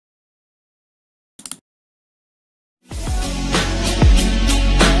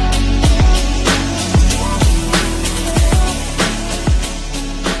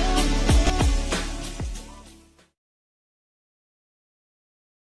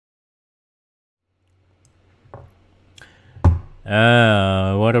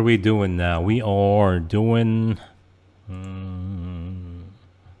What are we doing now? We are doing...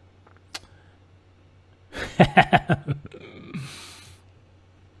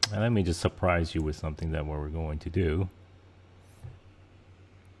 Let me just surprise you with something that we're going to do.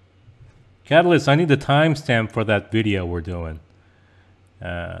 Catalyst, I need the timestamp for that video we're doing.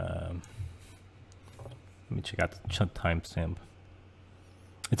 Let me check out the timestamp.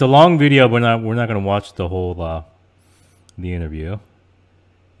 It's a long video, but we're not going to watch the whole the interview.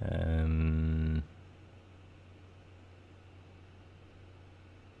 10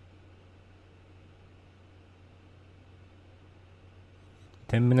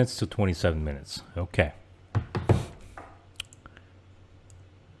 minutes to 27 minutes. Okay.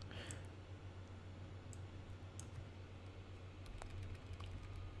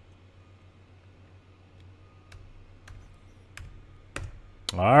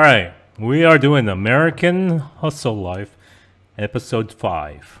 All right. We are doing American Hustle Life, episode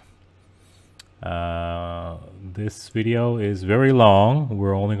 5. This video is very long.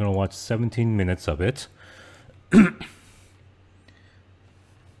 We're only going to watch 17 minutes of it.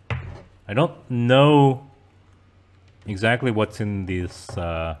 I don't know exactly what's in this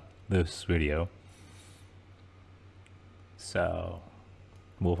this video, so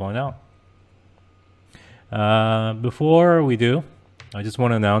we'll find out. Before we do, I just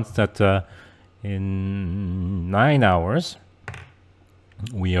want to announce that in 9 hours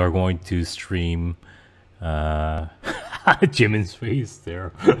we are going to stream Jimin's face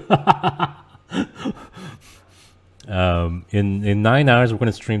there. In 9 hours, we're going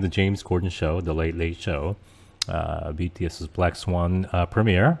to stream the James Corden Show, the Late Late Show, BTS's Black Swan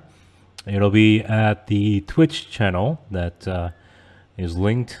premiere. It'll be at the Twitch channel that is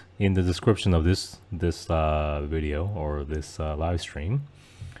linked in the description of this video or this live stream.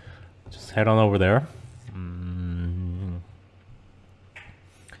 Just head on over there.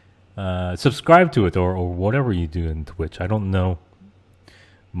 Subscribe to it or whatever you do in Twitch. I don't know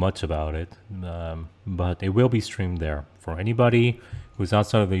much about it, but it will be streamed there. For anybody who's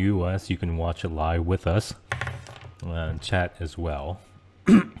outside of the US, you can watch it live with us and chat as well.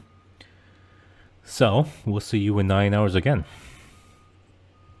 So we'll see you in 9 hours again.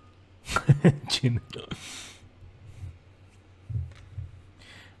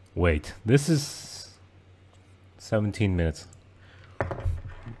 Wait, this is 17 minutes.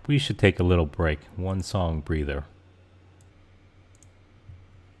 We should take a little break. One song breather.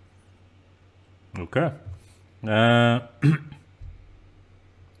 Okay. I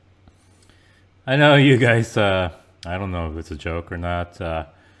know you guys, I don't know if it's a joke or not,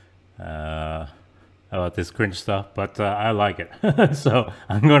 about this cringe stuff, but I like it. So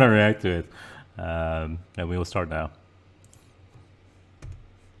I'm gonna react to it. And we will start now.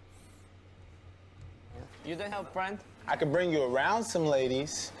 You don't have a friend? I could bring you around some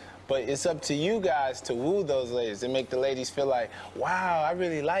ladies, but it's up to you guys to woo those ladies and make the ladies feel like, wow, I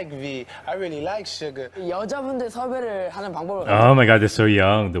really like V, I really like Sugar. 여자분들 섭외를 하는 방법을 Oh my god, they're so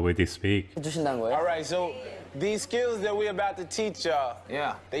young, the way they speak. 해주신다는 거예요? All right, so these skills that we're about to teach y'all,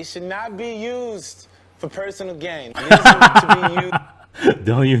 they should not be used for personal gain. These are to be used.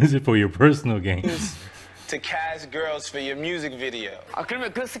 Don't use it for your personal gain. To cast girls for your music video. 아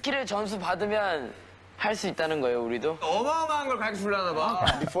그러면 그 스킬을 점수 받으면 할 수 있다는 거예요, 우리도? 어마어마한 걸 가르쳐주려나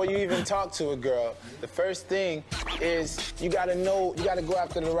봐. Before you even talk to a girl, the first thing is you gotta know, you gotta go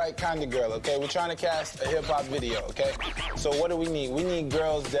after the right kind of girl, okay? We're trying to cast a hip-hop video, okay? So what do we need? We need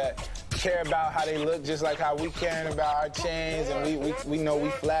girls that care about how they look just like how we care about our chains, and we know we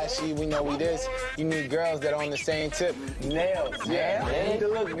flashy, we know we this. You need girls that are on the same tip. Nails, yeah? They need to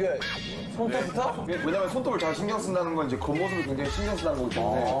look good. 손톱부터? 왜냐면 손톱을 잘 신경 쓴다는 건 이제 겉모습을 굉장히 신경 쓴다는 거기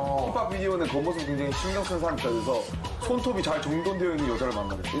때문에 힙합 비디오는 겉모습을 굉장히 신경 쓴 사람이 있어야 돼서 손톱이 잘 정돈되어 있는 여자를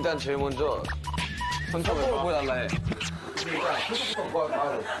만나래. 일단 제일 먼저 손톱을 보여달라 해. 손톱부터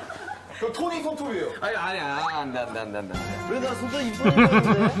봐야 돼. 저 톤이 손톱이에요. 아니야. 안 돼. 왜 나 손톱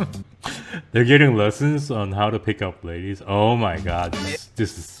이쁘게 They're getting lessons on how to pick up ladies. Oh my god,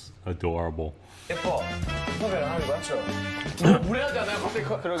 this is adorable. 예뻐. 섭외를 하는 거야? 그렇죠. 무례하지 않아요? 갑자기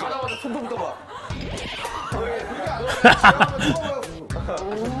가자마자 손톱부터 봐.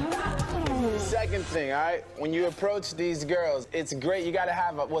 Second thing, all right? When you approach these girls, it's great. You gotta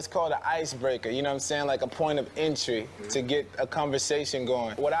have what's called an icebreaker. You know what I'm saying? Like a point of entry to get a conversation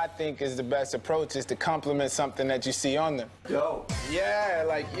going. What I think is the best approach is to compliment something that you see on them. Yo. Yeah,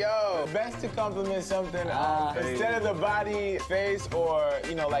 like, yo. Best to compliment something instead of the body, face, or,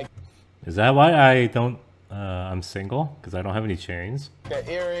 you know, like... Is that why I don't, I'm single? Because I don't have any chains? Their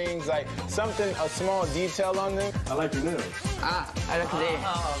earrings, like something, a small detail on them. I like your nails. I like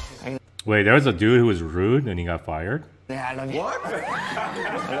the Wait, there was a dude who was rude and he got fired? 네, I love you.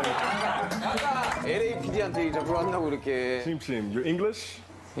 LA PD한테 이제 물어한다고 이렇게. Team, you're English?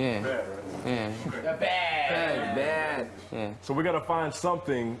 예. 예. bad. 예. So we gotta find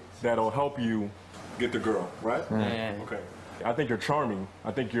something that'll help you get the girl, right? 네. Okay. I think you're charming.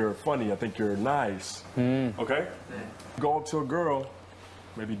 I think you're funny. I think you're nice. Okay? Go up to a girl,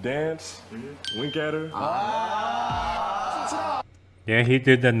 maybe dance, wink at her. Yeah, he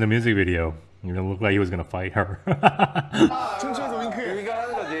did that in the music video. You know, looked like he was gonna fight her. 춤추면서 윙크. 여기가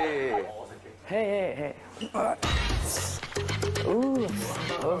하는 거지. Hey. Ooh,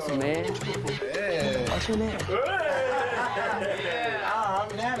 awesome, man. What's your name? I'm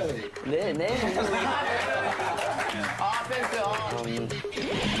Natalie. 네.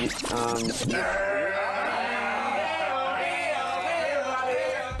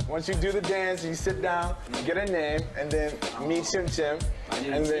 Once you do the dance, you sit down, get a name, and then meet Chim,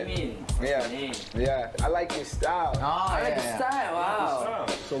 and then yeah. I like your style. I like the style. Wow.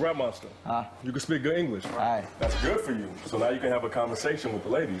 So Rap Monster, you can speak good English. Right. That's good for you. So now you can have a conversation with the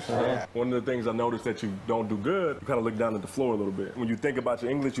ladies. One of the things I noticed that you don't do good, you kind of look down at the floor a little bit. When you think about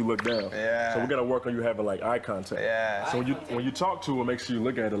your English, you look down. Yeah. So we're gonna work on you having like eye contact. Yeah. So when you talk to her, make sure you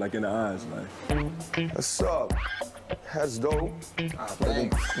look at her like in the eyes, like. What's up? That's dope.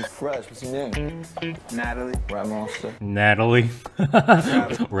 Thanks. You fresh. What's your name? Natalie. Rap Monster. Natalie.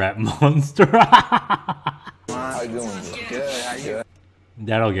 Rap monster. How you doing? Good. How you?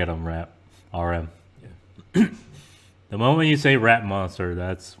 That'll get him, rap. RM. Yeah. The moment you say rap monster,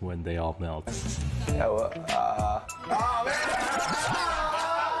 that's when they all melt. Yeah, well,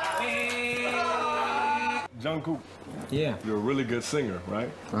 Jungkook, yeah. you're a really good singer,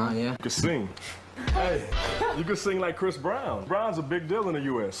 right? Yeah. You can sing. Hey, you can sing like Chris Brown. Brown's a big deal in the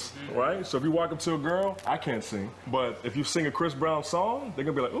U.S., right? So if you walk up to a girl, I can't sing. But if you sing a Chris Brown song, they're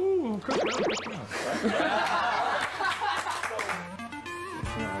gonna be like, ooh, Chris Brown, Chris Brown.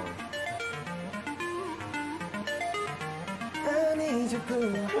 I need you,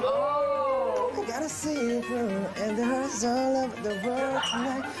 boo. I gotta see you, boo. And the hurts all over the world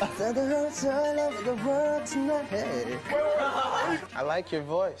tonight. So the hurts all over the world tonight. Hey. I like your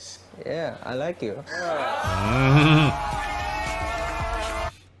voice. Yeah, I like you.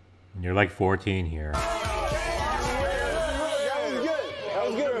 You're like 14 here. That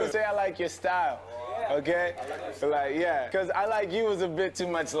was good. Say I like your style. Okay? Like, yeah. Because I like you was a bit too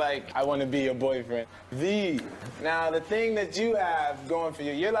much like, I want to be your boyfriend. Now, the thing that you have going for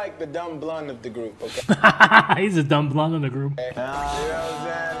you, you're like the dumb blonde of the group, okay? He's a dumb blonde in the group. You know what I'm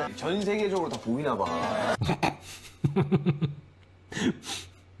saying? 전 세계적으로 다 보이나 봐.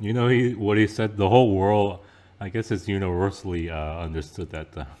 You know what he said? The whole world, I guess it's universally understood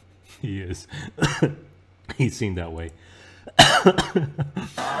that he is. He's seen that way.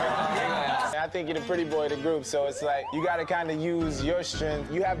 I think you're the pretty boy of the group, so it's like you gotta kind of use your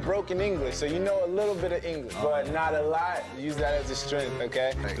strength. You have broken English, so you know a little bit of English, but not a lot. Use that as a strength,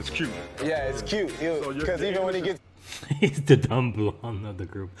 okay? It's cute. Yeah, it's cute. Because even when he gets He's the dumb blonde of the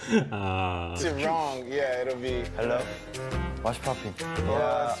group. it wrong, yeah, it'll be. Hello. What's poppin'?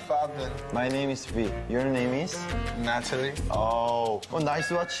 Yeah, it's poppin'. My name is V. Your name is? Natalie. Oh, nice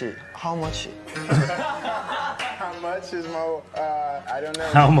watch. How much? How much is my? I don't know.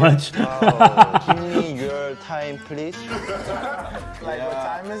 How much? Oh, give me your time, please. Like what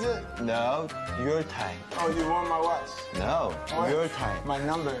time is it? No, your time. Oh, you want my watch? No, your time. My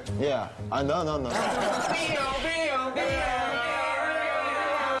number. Yeah. No.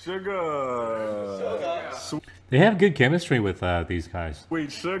 Sugar. They have good chemistry with these guys.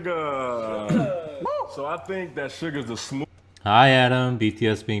 Sweet Sugar. So I think that Sugar's the Hi, Adam.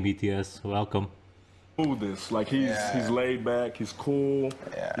 BTS being BTS. Welcome. smoothest. Like he's laid back, he's cool.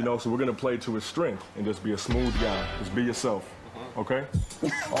 Yeah. You know, so we're gonna play to his strength and just be a smooth guy. Just be yourself. Okay?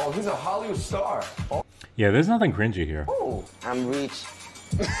 Oh, he's a Hollywood star. Yeah, there's nothing cringy here. Oh, I'm rich.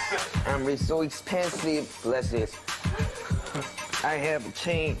 I'm rich, so expensive. Bless this. I have a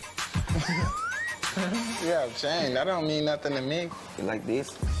chain. You have chain. That don't mean nothing to me. You like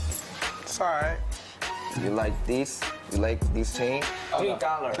this? It's all right. You like this? You like this chain? $3.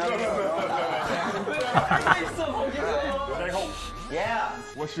 Yeah.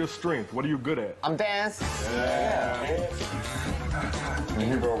 What's your strength? What are you good at? I'm dance.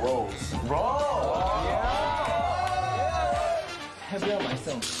 Hero Rose. Have my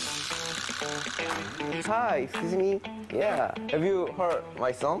song. Hi, excuse me. Yeah. Have you heard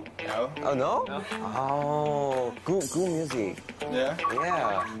my song? No. Oh no? Oh, good music. Yeah.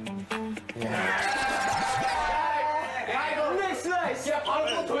 Yeah.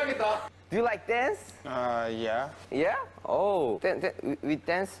 Do you like dance? Yeah. Yeah? Oh, we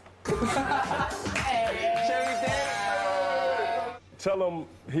dance Tell him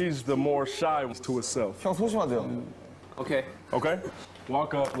he's the more shy to himself. 형 소심하대요. 오케이. Okay?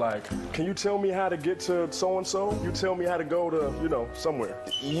 Walk up like, can you tell me how to get to so-and-so? You tell me how to go to, you know, somewhere.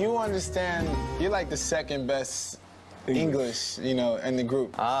 You understand, you're like the second best English, you know, in the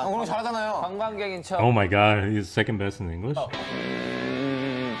group. 아, 오늘 잘하잖아요. 관광객인 척. Oh my god, he's second best in English?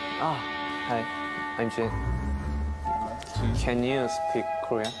 Hi, I'm Jin. Can you speak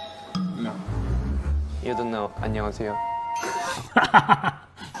Korean? No. You don't know. 안녕하세요.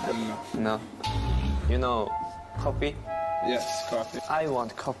 No. You know coffee? Yes, coffee. I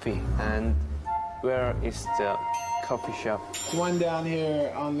want coffee. And where is the coffee shop? One down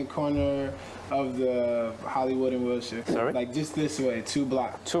here on the corner of the Hollywood and Wilshire. Sorry? Like just this way, 2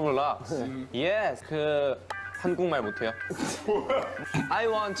 blocks. 2 blocks. Yes. 그 한국말 못해요? I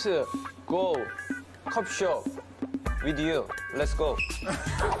want to go coffee shop with you. Let's go.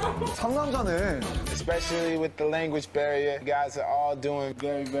 상남자네. Especially with the language barrier, you guys are all doing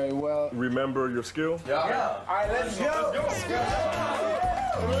very, very well. Remember your skill? All right, let's go.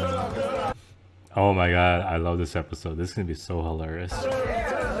 Oh my god, I love this episode. This is gonna be so hilarious.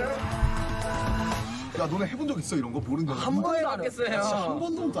 야 너네 해본 적 있어 이런 거 모르는 거? 한 번도 안 했어요. 한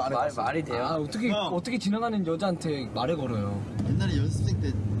번도 안 해봤어. 말이 돼요? 아 어떻게 지나가는 여자한테 말을 걸어요? 옛날에 연습생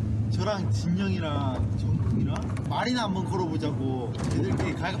때 저랑 진영이랑 정국이랑 말이나 한번 걸어보자고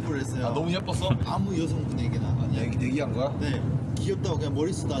애들끼리 갈갑보를 했어요. 아 너무 예뻤어? 아무 여성분에게나 얘기한 거야? 네 귀엽다고 그냥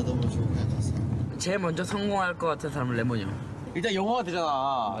머리 쓰다 너무 좋고 그냥 갔어요. 제일 먼저 성공할 것 같은 사람은 레몬이요. 일단 영어가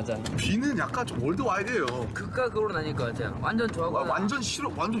되잖아. 맞아. 비는 약간 좀 월드와이드예요. 극과 극으로 나뉠 것 같아요. 완전 좋아하거나 완전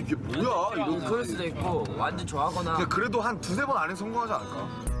싫어. 완전 이게 뭐야 이런. 그럴 수도 있고 완전 좋아하거나. 근데 그래도 한 2-3번 안에 성공하지 않을까?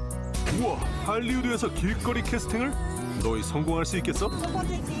 우와, 할리우드에서 길거리 캐스팅을? 너희 성공할 수 있겠어?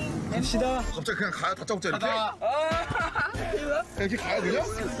 갑시다. 갑자기 그냥 가요? 다짜고짜 이렇게? 이렇게 가요 그냥?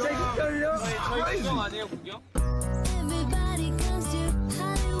 저희 구경 아니에요, 구경?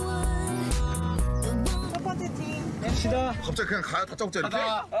 갑시다. 갑자기 그냥 가요? 다짜고짜 이렇게?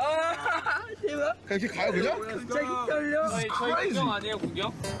 그냥 이렇게 가요 그냥? 저희 구경 아니에요,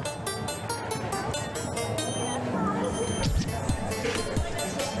 구경?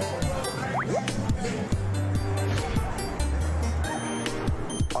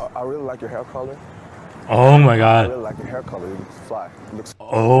 I really like your hair color. Oh my I god. really like your hair color. It looks fly. It looks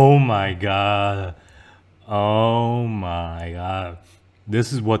Oh my god. Oh my god.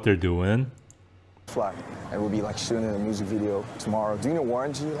 This is what they're doing. fly. And we'll be like shooting a music video tomorrow. Do you know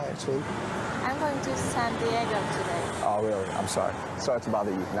Warren G actually? I'm going to San Diego today. Oh really? I'm sorry. Sorry to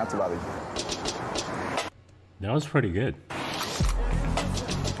bother you. Not to bother you. That was pretty good.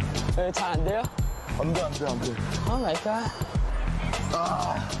 네, 잘안 돼요? 안 돼. Oh my god.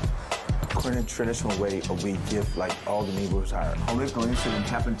 Korean traditional way of we give like all the neighbors our political incident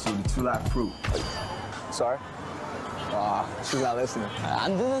happened to the 2 lakh fruit. Sorry? She's not listening.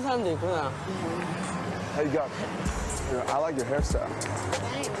 안 듣는 사람도 있구나. Hey, you got. I like your hairstyle.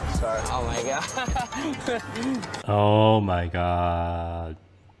 Sorry. Oh my god. Oh my god.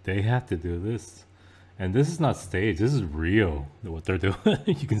 They have to do this. And this is not staged. This is real. What they're doing.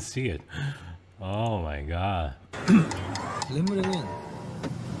 You can see it. Oh my god. 레몬은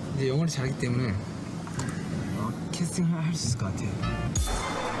이제 영어를 잘하기 때문에 캐스팅을 할 수 있을 것 같아요.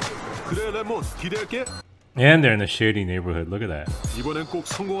 그래 레몬, 기대할게. And they're in a shady neighborhood. Look at that. 이번엔 꼭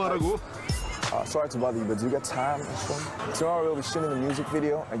성공하라고. Sorry to bother you, but do you got time? Tomorrow we'll be shooting a music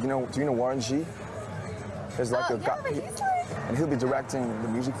video. And do you know Warren G? There's like a guy, and he'll be directing the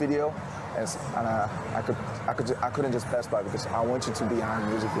music video. And I couldn't just pass by because I want you to be in our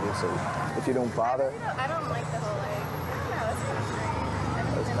music video. So if you don't bother, I don't like the whole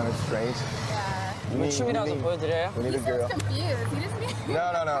it's kind of strange. 뭐 춤이라도 보여드려요? We need a girl. confused. He just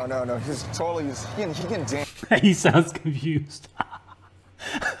No. He's totally. He can dance. He sounds confused.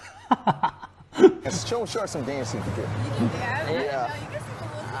 Show some dancing if you can. Yeah.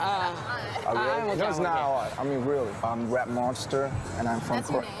 Really? No, it's not hard. I mean, really. I'm Rap Monster, and I'm from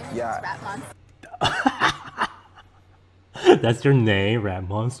Korea. Yeah. That's your name, Rat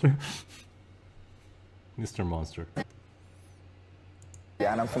Monster? Mr. Monster.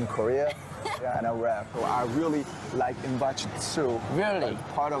 Yeah, and I'm from Korea. Yeah, and I rap. So I really invite you to Really?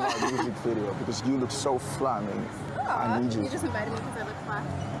 part of our music video because you look so fly, man. I need you. You just invited me because I look fly.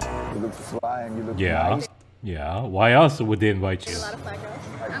 You look fly and you look Yeah. nice. Yeah. Why else would they invite you? A lot of fly girls.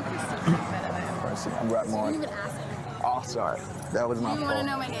 I'm Christine, by the way. I'm Rap You didn't Monster. even ask me. Oh, sorry. That was my You fault. wanna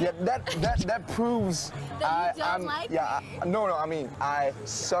know my name? Yeah, that proves That you don't like me? No, I mean, I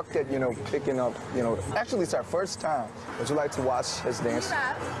sucked at, picking up, Actually, it's our first time. Would you like to watch his dance? You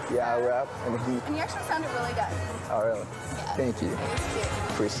rap. Yeah, I rap. And And you actually sounded really good. Oh, really? Yeah. Thank you.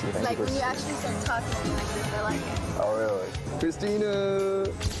 Appreciate it. Like when you actually start talking, I like it. Oh, really? Christina!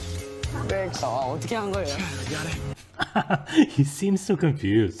 Thanks. 어떻게 한 거예요? He seems so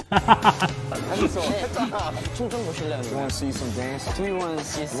confused. 춤좀 보실래요? You want to see some dance? Do you want to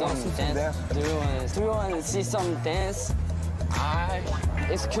see some dance? Do you want to see some dance?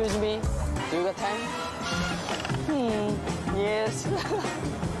 Excuse me, do you got time? Yes.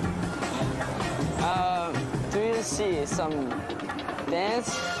 Do you see some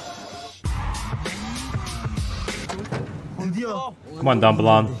dance? 어디야? Come on, Don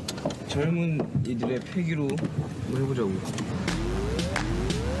Blonde. 젊은 이들의 패기로 뭐 해보자고.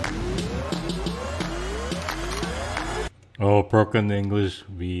 Oh, broken English.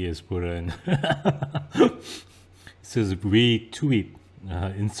 V is put in. It says V tweet.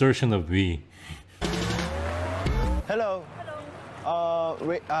 Insertion of V. Hello.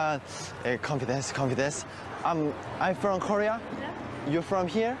 Confidence. I'm from Korea. Yeah. You're from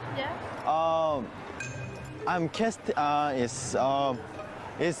here? Yeah. I'm cast.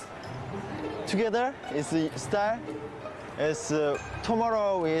 Is together. Is style. Is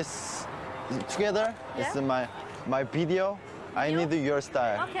tomorrow is together. Yeah. It's my video. I need your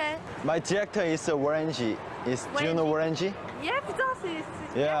style. Okay. My director is Warrenji. Do you know Warrenji? Yeah, because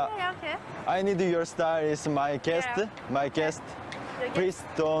Yeah. okay. I need your style. Is my guest. Yeah. My guest. Your guest? Please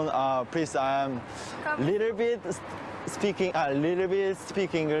don't. Please, I'm Come. little bit speaking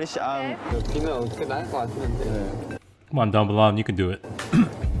English. 비는 어떻게 나을 것 같은데. Come on, Don Blonde. You can do it.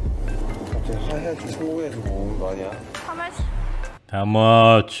 하얗게 성공해서 먹은 거 아니야? How much? How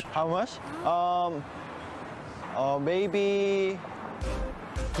much? How much? Maybe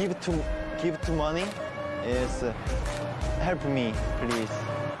give to money. Is help me, please.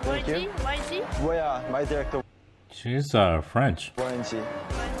 Thank you. YG? Well, yeah, my director She's French. Warrenji.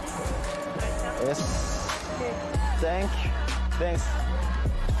 Yes. Thanks.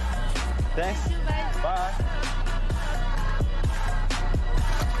 Bye.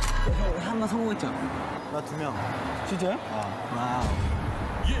 한 번 성공했죠? 나 2명. 진짜요? 와우.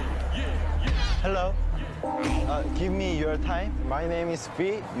 Hello. Give me your time. My name is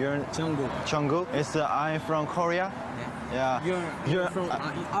V. You're Jungkook. I'm from Korea. Yeah. You're from.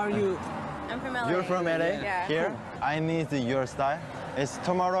 Are you? I'm from LA. You're from LA. Yeah. Here. I need your style. It's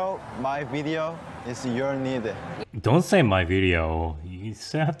tomorrow. My video is your need. Don't say my video. You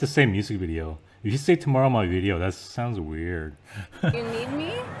have to say music video. If you say tomorrow my video, that sounds weird. You need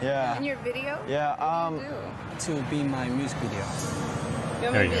me? Yeah. In your video? Yeah. What do you do? To be my music video. You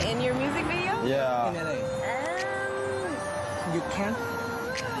want There me you to go. be in your music video? Yeah. In LA. You can?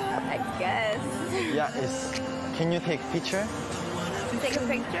 I guess. Yeah. Can you take picture? Take a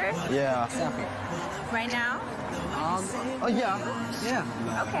picture? Yeah. Selfie. Right now? Oh yeah. Yeah.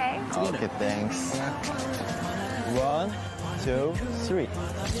 Okay. Okay. Thanks. 1, 2, 3.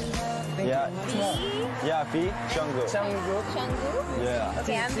 Yeah. Yeah. V. Jungkook. Jungkook? Yeah.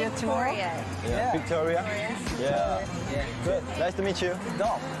 Okay, I'm Victoria. Yeah. Victoria. Yeah. Good. Nice to meet you.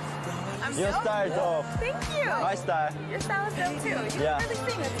 Dope. I'm Your so style dope. Thank you. My style. Your style is dope too. You Yeah. really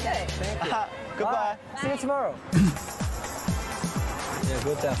sing. It's good. Goodbye. See you tomorrow. 예,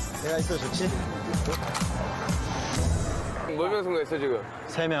 그렇다. 내가 있어 좋지? 몇 명 성공했어 지금?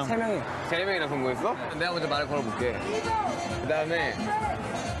 3명. 3명이. 3명이나 성공했어? 내가 먼저 말을 걸어볼게. 그 다음에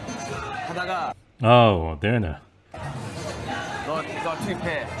하다가 Oh, there. 너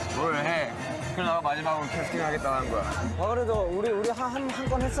투입해. 뭘 해. 그러다가 마지막으로 캐스팅 하겠다고 한 거야. 그래도 우리 한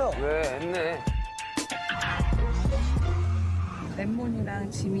건 했어. 왜 했네?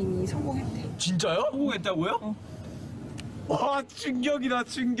 랩몬이랑 지민이 성공했대. 진짜요? 성공했다고요? 와 충격이다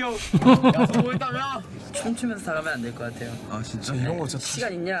충격. 야 성공했다며? 춤추면서 나가면 안 될 것 같아요. 아 진짜 이런 거 진짜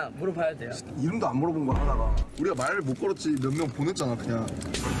시간 있냐 물어봐야 돼요. 이름도 안 물어본 거 하다가 우리가 말을 못 걸었지 몇 명 보냈잖아 그냥.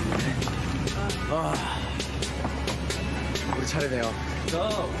 우리 차례네요.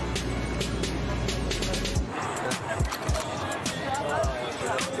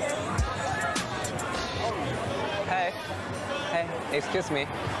 Hey, excuse me.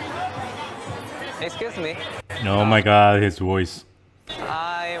 Excuse me. Oh my god, his voice.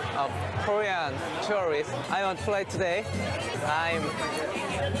 I'm a Korean tourist. I want to fly today. I'm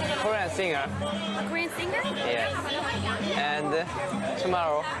Korean singer. A Korean singer? Yes. And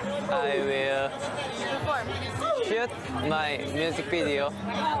tomorrow I will Perform. shoot my music video.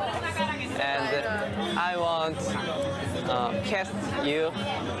 And I want cast you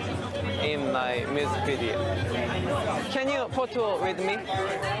in my music video. Can you photo with me? A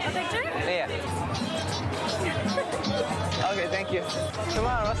picture? Yeah. Okay, thank you.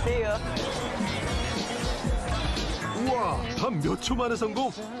 Tomorrow, see you. 우와, 단 몇 초 만에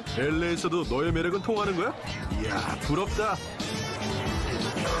성공. LA에서도 너의 매력은 통하는 거야? 이야, 부럽다.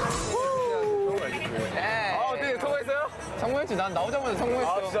 네, 성공했어요? 성공했지. 난 나오자마자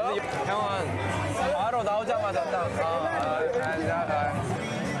성공했어. 아, 진짜? 형은 바로 나오자마자 딱.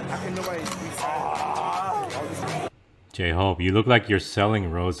 J-Hope, you look like you're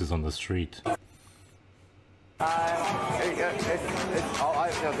selling roses on the street. 오케이.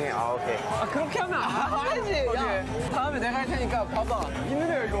 아, 그렇게 하면 안 되지. 야, 다음에 내가 할 테니까 봐봐.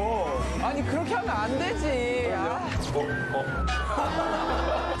 있는데요, 이거. 아니, 그렇게 하면 안 되지. 야.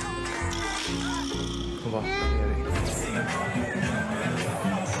 봐봐.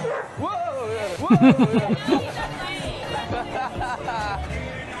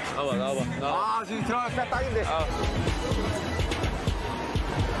 나와봐. 아, 지금 들어가니까 딱인데.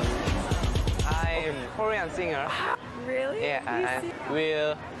 I'm Korean singer. Really? Yeah, I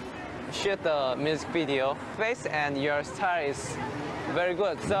will shoot the music video. Face and your style is very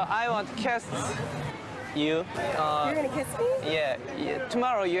good. So I want to kiss you. You're gonna kiss me? Yeah.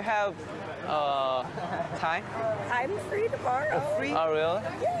 Tomorrow you have time? I'm free tomorrow. Free? Oh, really?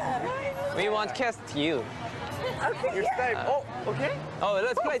 Yeah. We want to kiss you. Okay. Your style. Oh, okay. Oh,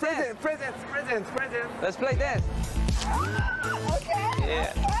 let's play dance. Present. Let's play dance. Okay.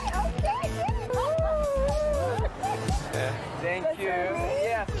 Yeah. Okay. Thank you.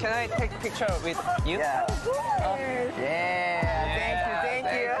 Yeah. Can I take a picture with you? Yeah. Of course. Thank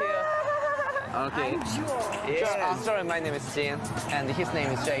you. Okay. I'm Jewel. Yeah. Sorry, my name is Jin, and his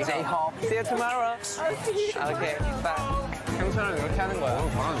name is J-Hope. See you tomorrow. Okay. Bye. 형처럼 이렇게 하는 거야.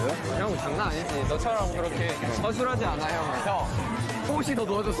 잘하는데요? 형 장난 아니지. 너처럼 그렇게 허술하지 않아, 형은. 형. 혹시 더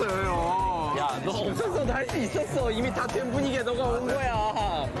도와줬어요, 형. 야, 너 없었어. 너 할 수 있었어. 이미 다 된 분위기에 너가 온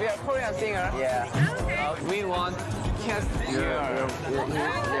거야. We are Korean singer. Yeah. We want to kiss you. Yeah,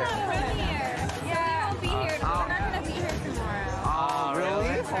 I'll be here. I'm not gonna be here tomorrow. Oh,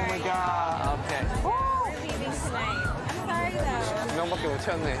 really? Oh my god. Okay. We're leaving tonight. I'm sorry though. 두 명밖에 못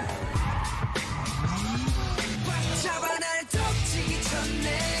채웠네.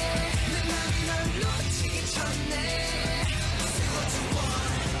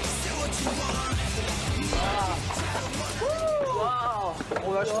 와우.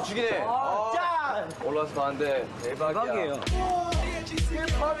 오, 날씨 죽이네. 짠! 올라와서 봤는데 대박이에요.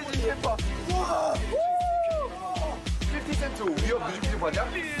 힙합이지, 힙합. 50센트 위협 뮤직비디오 봤냐?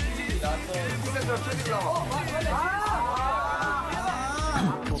 50센트랑 트레이닝 나와.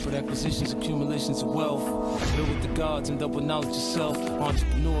 Corporate acquisitions, accumulations of wealth. Build with the gods and double knowledge yourself.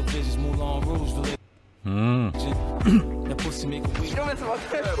 Entrepreneur visions, Moulin Rouge related. That pussy make a week. 이러면서 맞아.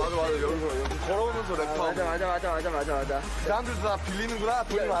 네, 맞아. 여기서 걸어오면서 랩하고. 맞아. 사람들도 다 빌리는구나.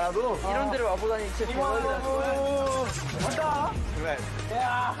 돈이 많아도. 이런 데를 와보다니 진짜 대박이다. 간다. 그래.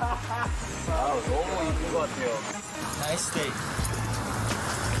 너무 이쁜 것 같아요. 나이스 데이.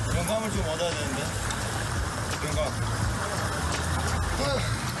 영감을 좀 얻어야 되는데. 영감.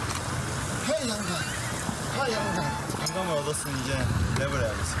 영감을 얻었으니 이제 랩을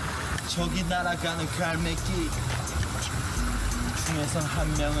해야겠어. 저기 날아가는 갈매기 중에서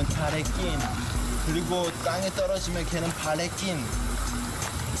한 명은 달에 낀, 그리고 땅에 떨어지면 걔는 발에 낀,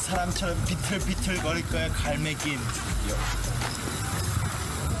 사람처럼 비틀비틀 거릴 거야 갈매긴.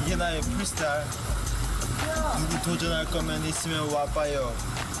 이게 나의 프리스타일. 누구 도전할 거면 있으면 와봐요.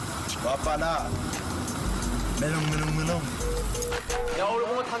 와봐라. 메롱. 야, 우리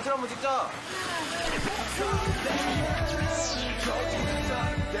오늘 단체 한번 찍자.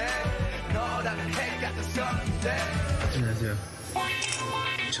 안녕하세요.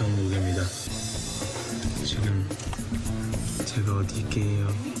 정국입니다. 지금 제가 어디 있게요?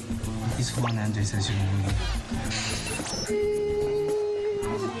 이 소만에 앉아있어요 지금.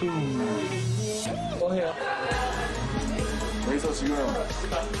 뭐해요? 여기서 지금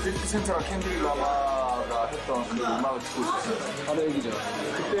 50센트랑 캔드릭 라마가 했던 그 음악을 듣고 있었어요. 바로 얘기죠.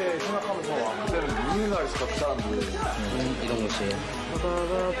 그때 생각하면서 와, 그때는 누군가 있을까, 그 사람들. 이런 것이.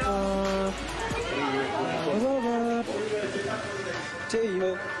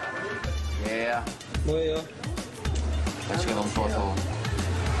 제이호. 예. 뭐예요? 날씨가 너무 좋아서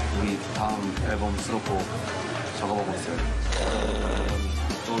우리 다음 앨범 수록곡 적어보고 있어요.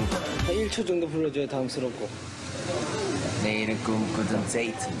 좋은 거. 한 1초 정도 불러줘야 다음 수록곡. 내일은 꿈꾸던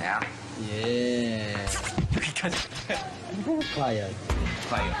데이트나. 예. 여기까지. 과연.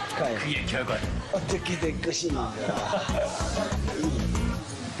 그의 결과는 어떻게 될 것인가.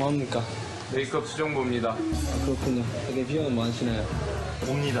 뭡니까? 메이크업 수정부입니다. 그렇군요. 되게 비용은 많으시나요?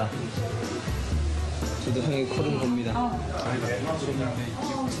 옵니다. 저도 형의 코를 봅니다. 분위기만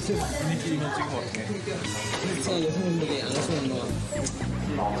찍으면 어떡해. 특히 여성분들이 안 오시는 거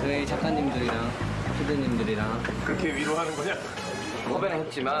저희 작가님들이랑 피디님들이랑 그렇게 위로하는 거냐? 섭외는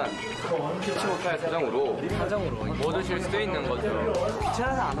했지만 피치 못할 사정으로 못 오실 수도 있는 거죠.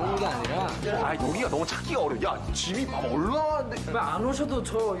 귀찮아서 안 오는 게 아니라 아 여기가 너무 찾기가 어려워. 야 짐이 봐봐 얼마나 많은데. 왜 안 오셔도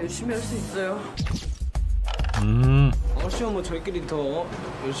저 열심히 할 수 있어요. 오시면 뭐 저희끼리 더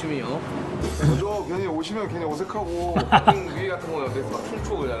열심히요. 그죠? 괜히 오시면 괜히 어색하고. 위에 같은 거 옆에서 막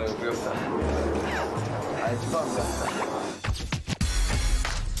춤추고 그러잖아요. 그래서 아 죄송합니다.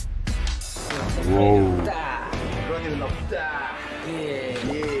 와우. 그런 일은 없다. 예.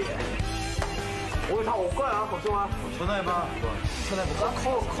 오늘 다 올 거야 걱정마. 전화해봐. 전화해볼까?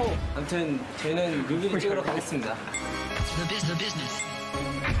 코. 아무튼 저희는 뮤비를 찍으러 가겠습니다.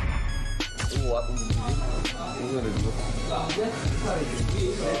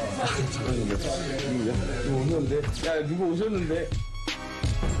 야 누구 오셨는데?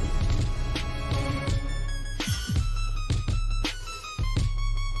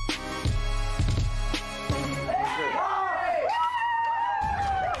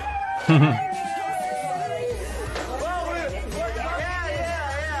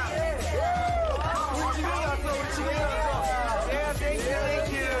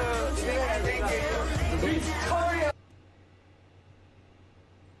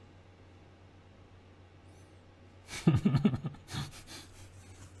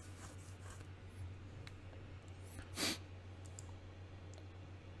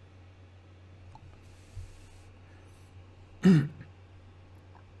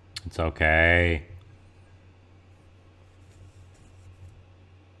 It's okay.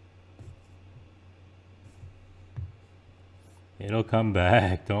 It'll come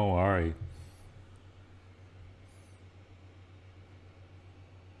back, don't worry.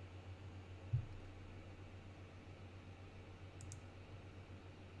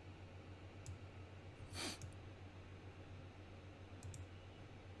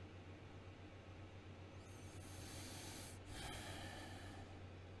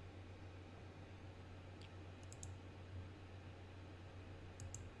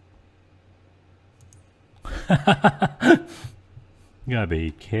 You gotta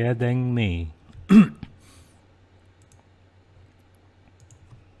be kidding me.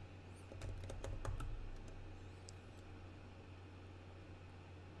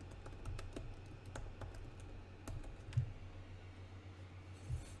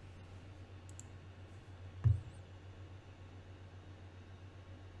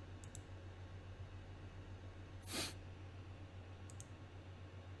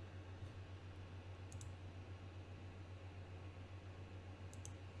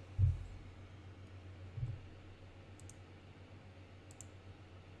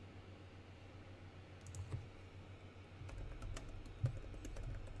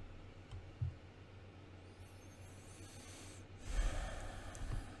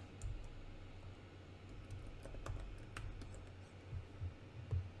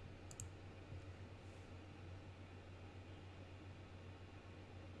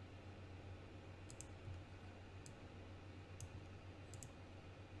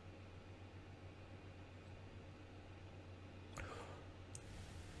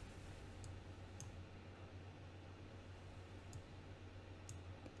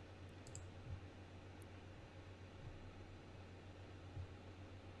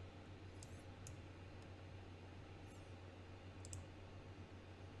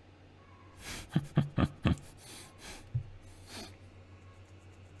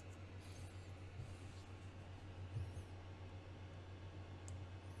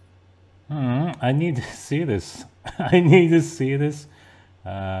 I need to see this. I need to see this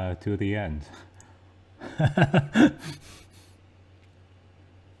to the end.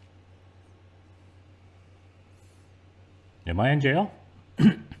 Am I in jail?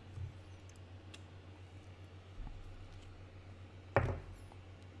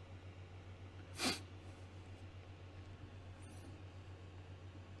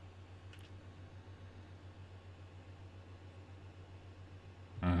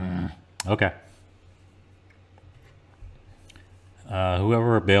 Okay.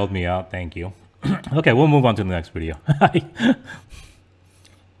 Whoever bailed me out, thank you. Okay, we'll move on to the next video. I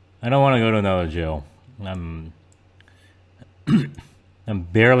don't want to go to another jail. I'm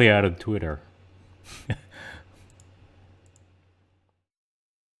barely out of Twitter.